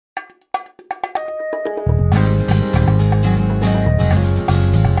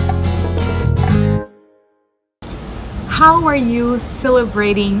How are you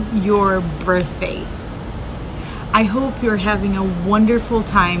celebrating your birthday? I hope you're having a wonderful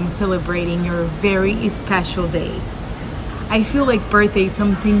time celebrating your very special day. I feel like birthday is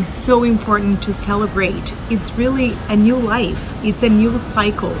something so important to celebrate. It's really a new life. It's a new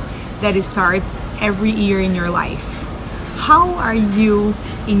cycle that starts every year in your life. How are you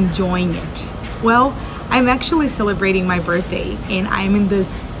enjoying it? Well, I'm actually celebrating my birthday and I'm in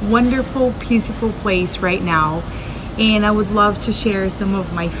this wonderful, peaceful place right now, and I would love to share some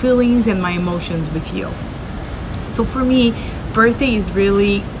of my feelings and my emotions with you. So for me, birthday is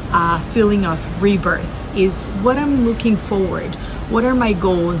really a feeling of rebirth. Is what I'm looking forward. What are my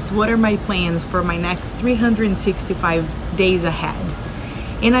goals? What are my plans for my next 365 days ahead?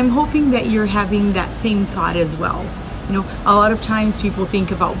 And I'm hoping that you're having that same thought as well. You know, a lot of times people think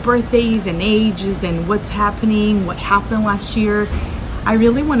about birthdays and ages and what's happening, what happened last year. I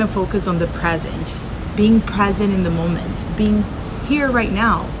really want to focus on the present, being present in the moment, being here right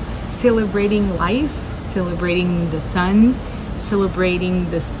now, celebrating life, celebrating the sun,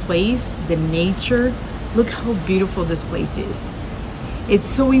 celebrating this place, the nature. Look how beautiful this place is. It's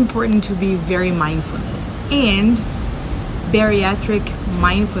so important to be very mindfulness, and bariatric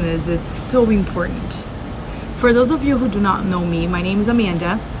mindfulness, it's so important. For those of you who do not know me, my name is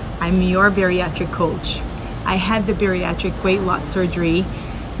Amanda. I'm your bariatric coach. I had the bariatric weight loss surgery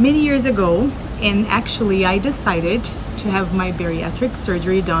many years ago, and actually I decided to have my bariatric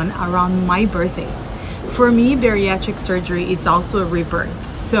surgery done around my birthday. For me, bariatric surgery, it's also a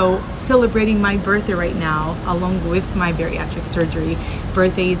rebirth. So celebrating my birthday right now, along with my bariatric surgery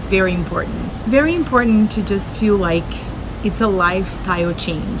birthday, it's very important. Very important to just feel like it's a lifestyle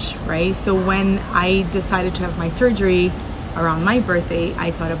change, right? So when I decided to have my surgery around my birthday,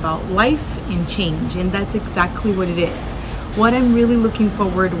 I thought about life and change, and that's exactly what it is. What I'm really looking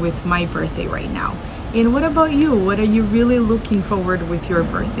forward with my birthday right now. And what about you? What are you really looking forward with your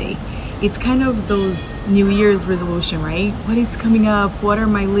birthday? It's kind of those New Year's resolution, right? What is coming up? What are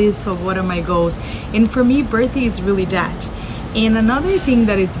my lists of what are my goals? And for me, birthday is really that. And another thing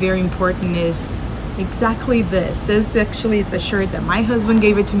that is very important is exactly this. This actually, it's a shirt that my husband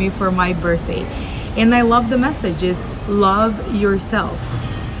gave it to me for my birthday. And I love the message is love yourself.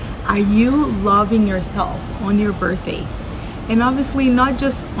 Are you loving yourself on your birthday? And obviously not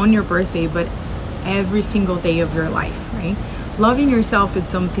just on your birthday, but every single day of your life, right? Loving yourself is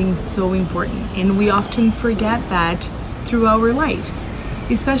something so important, and we often forget that through our lives,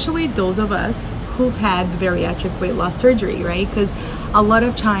 especially those of us who've had the bariatric weight loss surgery, right? Because a lot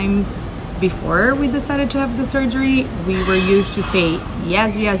of times before we decided to have the surgery, we were used to say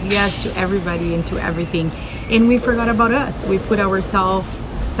yes, yes, yes to everybody and to everything, and we forgot about us. We put ourselves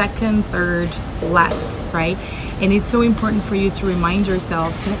second, third, last, right? And it's so important for you to remind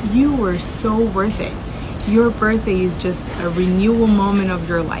yourself that you were so worth it. Your birthday is just a renewal moment of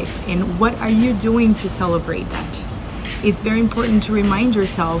your life, and what are you doing to celebrate that? It's very important to remind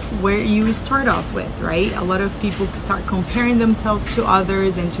yourself where you start off with, right? A lot of people start comparing themselves to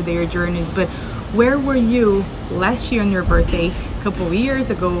others and to their journeys, but where were you last year on your birthday, a couple of years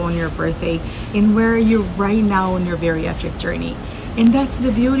ago on your birthday, and where are you right now on your bariatric journey? And that's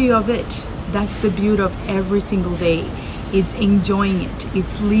the beauty of it. That's the beauty of every single day. It's enjoying it.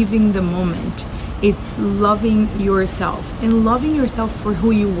 It's living the moment. It's loving yourself, and loving yourself for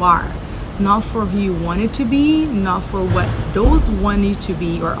who you are, not for who you want it to be, not for what those want you to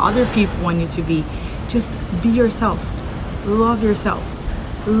be or other people want you to be. Just be yourself. Love yourself.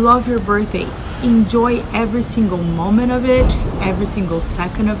 Love your birthday. Enjoy every single moment of it, every single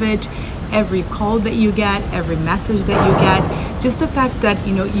second of it, every call that you get, every message that you get. Just the fact that,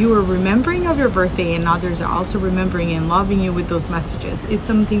 you know, you are remembering of your birthday and others are also remembering and loving you with those messages. It's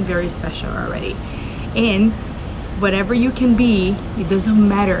something very special already. And whatever you can be, it doesn't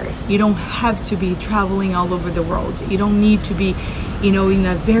matter. You don't have to be traveling all over the world. You don't need to be, you know, in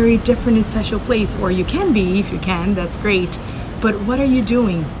a very different and special place, or you can be if you can, that's great. But what are you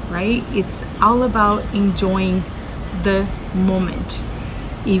doing, right? It's all about enjoying the moment.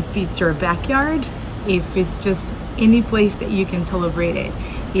 If it's your backyard, if it's just any place that you can celebrate it,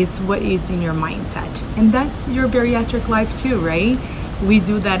 it's what is in your mindset. And that's your bariatric life too, right? We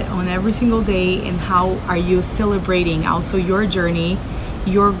do that on every single day. And how are you celebrating also your journey,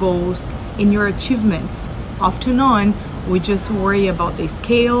 your goals, and your achievements? Often on, we just worry about the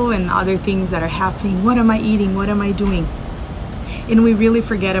scale and other things that are happening. What am I eating? What am I doing? And we really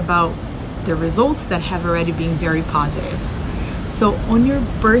forget about the results that have already been very positive. So on your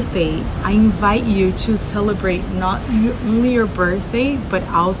birthday, I invite you to celebrate not only your birthday, but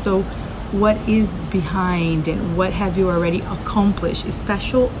also what is behind and what have you already accomplished,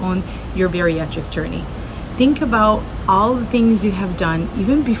 especially on your bariatric journey. think about all the things you have done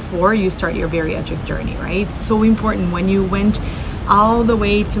even before you start your bariatric journey, right? It's so important when you went all the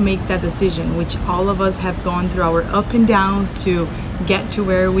way to make that decision, which all of us have gone through our up and downs to get to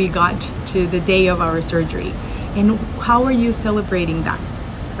where we got to the day of our surgery. And how are you celebrating that,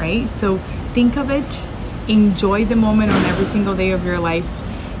 right? So think of it, enjoy the moment on every single day of your life,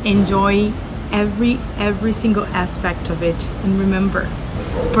 enjoy every single aspect of it, and remember,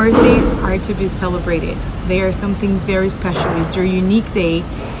 birthdays are to be celebrated. They are something very special. It's your unique day,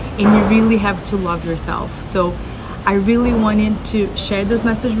 and you really have to love yourself. So I really wanted to share this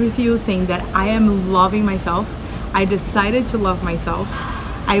message with you, saying that I am loving myself. I decided to love myself.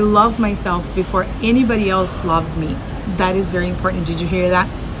 I love myself before anybody else loves me. That is very important. Did you hear that?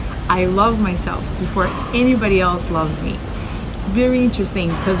 I love myself before anybody else loves me. It's very interesting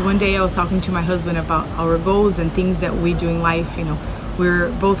because one day I was talking to my husband about our goals and things that we do in life. You know,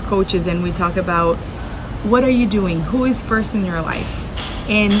 we're both coaches and we talk about, what are you doing? Who is first in your life?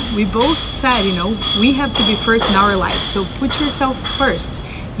 And we both said, you know, we have to be first in our life. So put yourself first.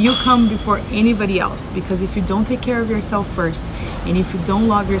 You come before anybody else, because if you don't take care of yourself first, and if you don't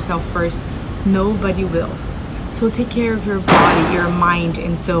love yourself first, nobody will. So take care of your body, your mind,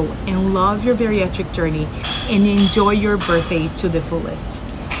 and soul, and love your bariatric journey, and enjoy your birthday to the fullest.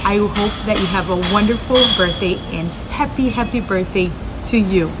 I hope that you have a wonderful birthday, and happy birthday to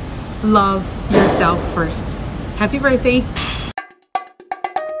you. Love yourself first. Happy birthday.